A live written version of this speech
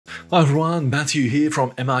Hi everyone, Matthew here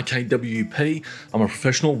from WP. I'm a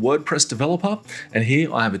professional WordPress developer, and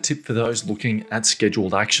here I have a tip for those looking at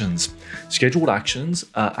scheduled actions. Scheduled actions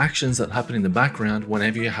are actions that happen in the background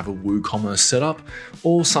whenever you have a WooCommerce setup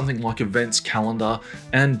or something like events calendar,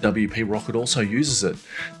 and WP Rocket also uses it.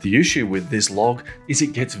 The issue with this log is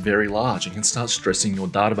it gets very large and can start stressing your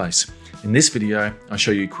database. In this video, I'll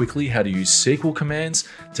show you quickly how to use SQL commands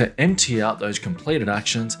to empty out those completed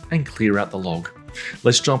actions and clear out the log.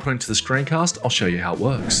 Let's jump into the screencast. I'll show you how it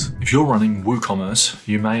works. If you're running WooCommerce,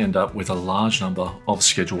 you may end up with a large number of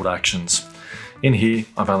scheduled actions. In here,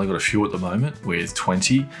 I've only got a few at the moment with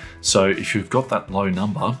 20. So if you've got that low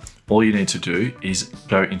number, all you need to do is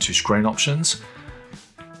go into screen options,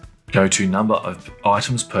 go to number of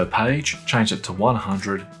items per page, change it to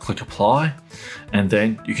 100, click apply, and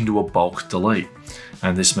then you can do a bulk delete.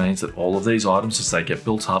 And this means that all of these items as they get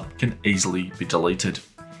built up can easily be deleted.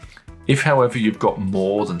 If, however, you've got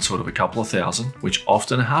more than sort of a couple of thousand, which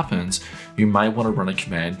often happens, you may want to run a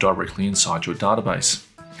command directly inside your database.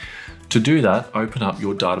 To do that, open up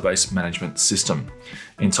your database management system.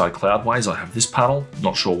 Inside Cloudways, I have this panel,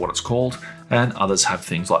 not sure what it's called, and others have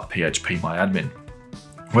things like PHPMyAdmin.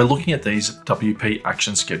 We're looking at these WP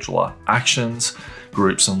Action Scheduler, actions,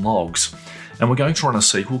 groups, and logs. And we're going to run a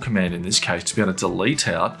SQL command in this case to be able to delete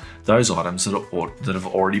out those items that have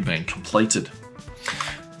already been completed.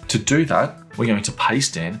 To do that, we're going to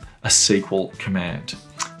paste in a SQL command.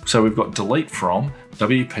 So we've got delete from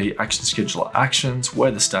WP Action Scheduler actions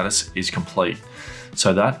where the status is complete.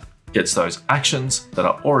 So that gets those actions that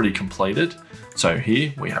are already completed. So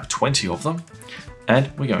here we have 20 of them,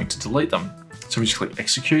 and we're going to delete them. So we just click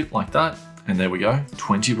execute like that, and there we go,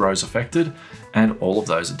 20 rows affected, and all of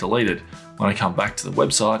those are deleted. When I come back to the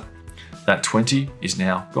website, that 20 is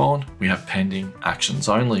now gone. We have pending actions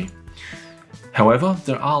only. However,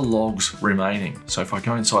 there are logs remaining. So if I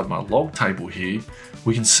go inside my log table here,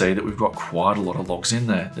 we can see that we've got quite a lot of logs in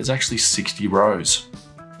there. There's actually 60 rows.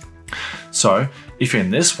 So if in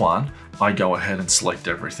this one, I go ahead and select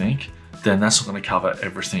everything, then that's not going to cover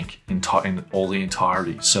everything in all the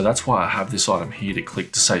entirety. So that's why I have this item here to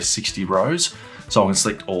click to say 60 rows. So I can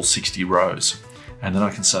select all 60 rows. And then I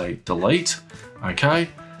can say delete, okay,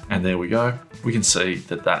 and there we go. We can see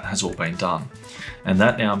that that has all been done. And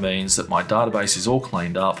that now means that my database is all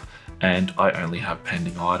cleaned up and I only have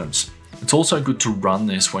pending items. It's also good to run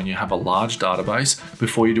this when you have a large database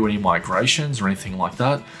before you do any migrations or anything like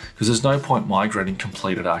that, because there's no point migrating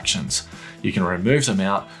completed actions. You can remove them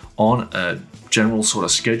out on a general sort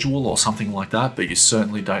of schedule or something like that, but you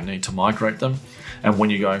certainly don't need to migrate them. And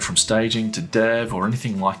when you're going from staging to dev or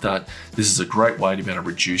anything like that, this is a great way to be able to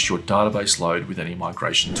reduce your database load with any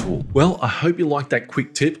migration tool. Well, I hope you liked that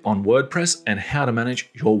quick tip on WordPress and how to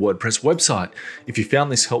manage your WordPress website. If you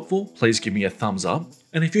found this helpful, please give me a thumbs up.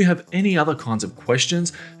 And if you have any other kinds of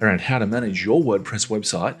questions around how to manage your WordPress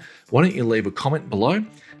website, why don't you leave a comment below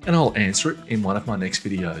and I'll answer it in one of my next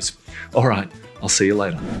videos. All right, I'll see you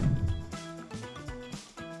later.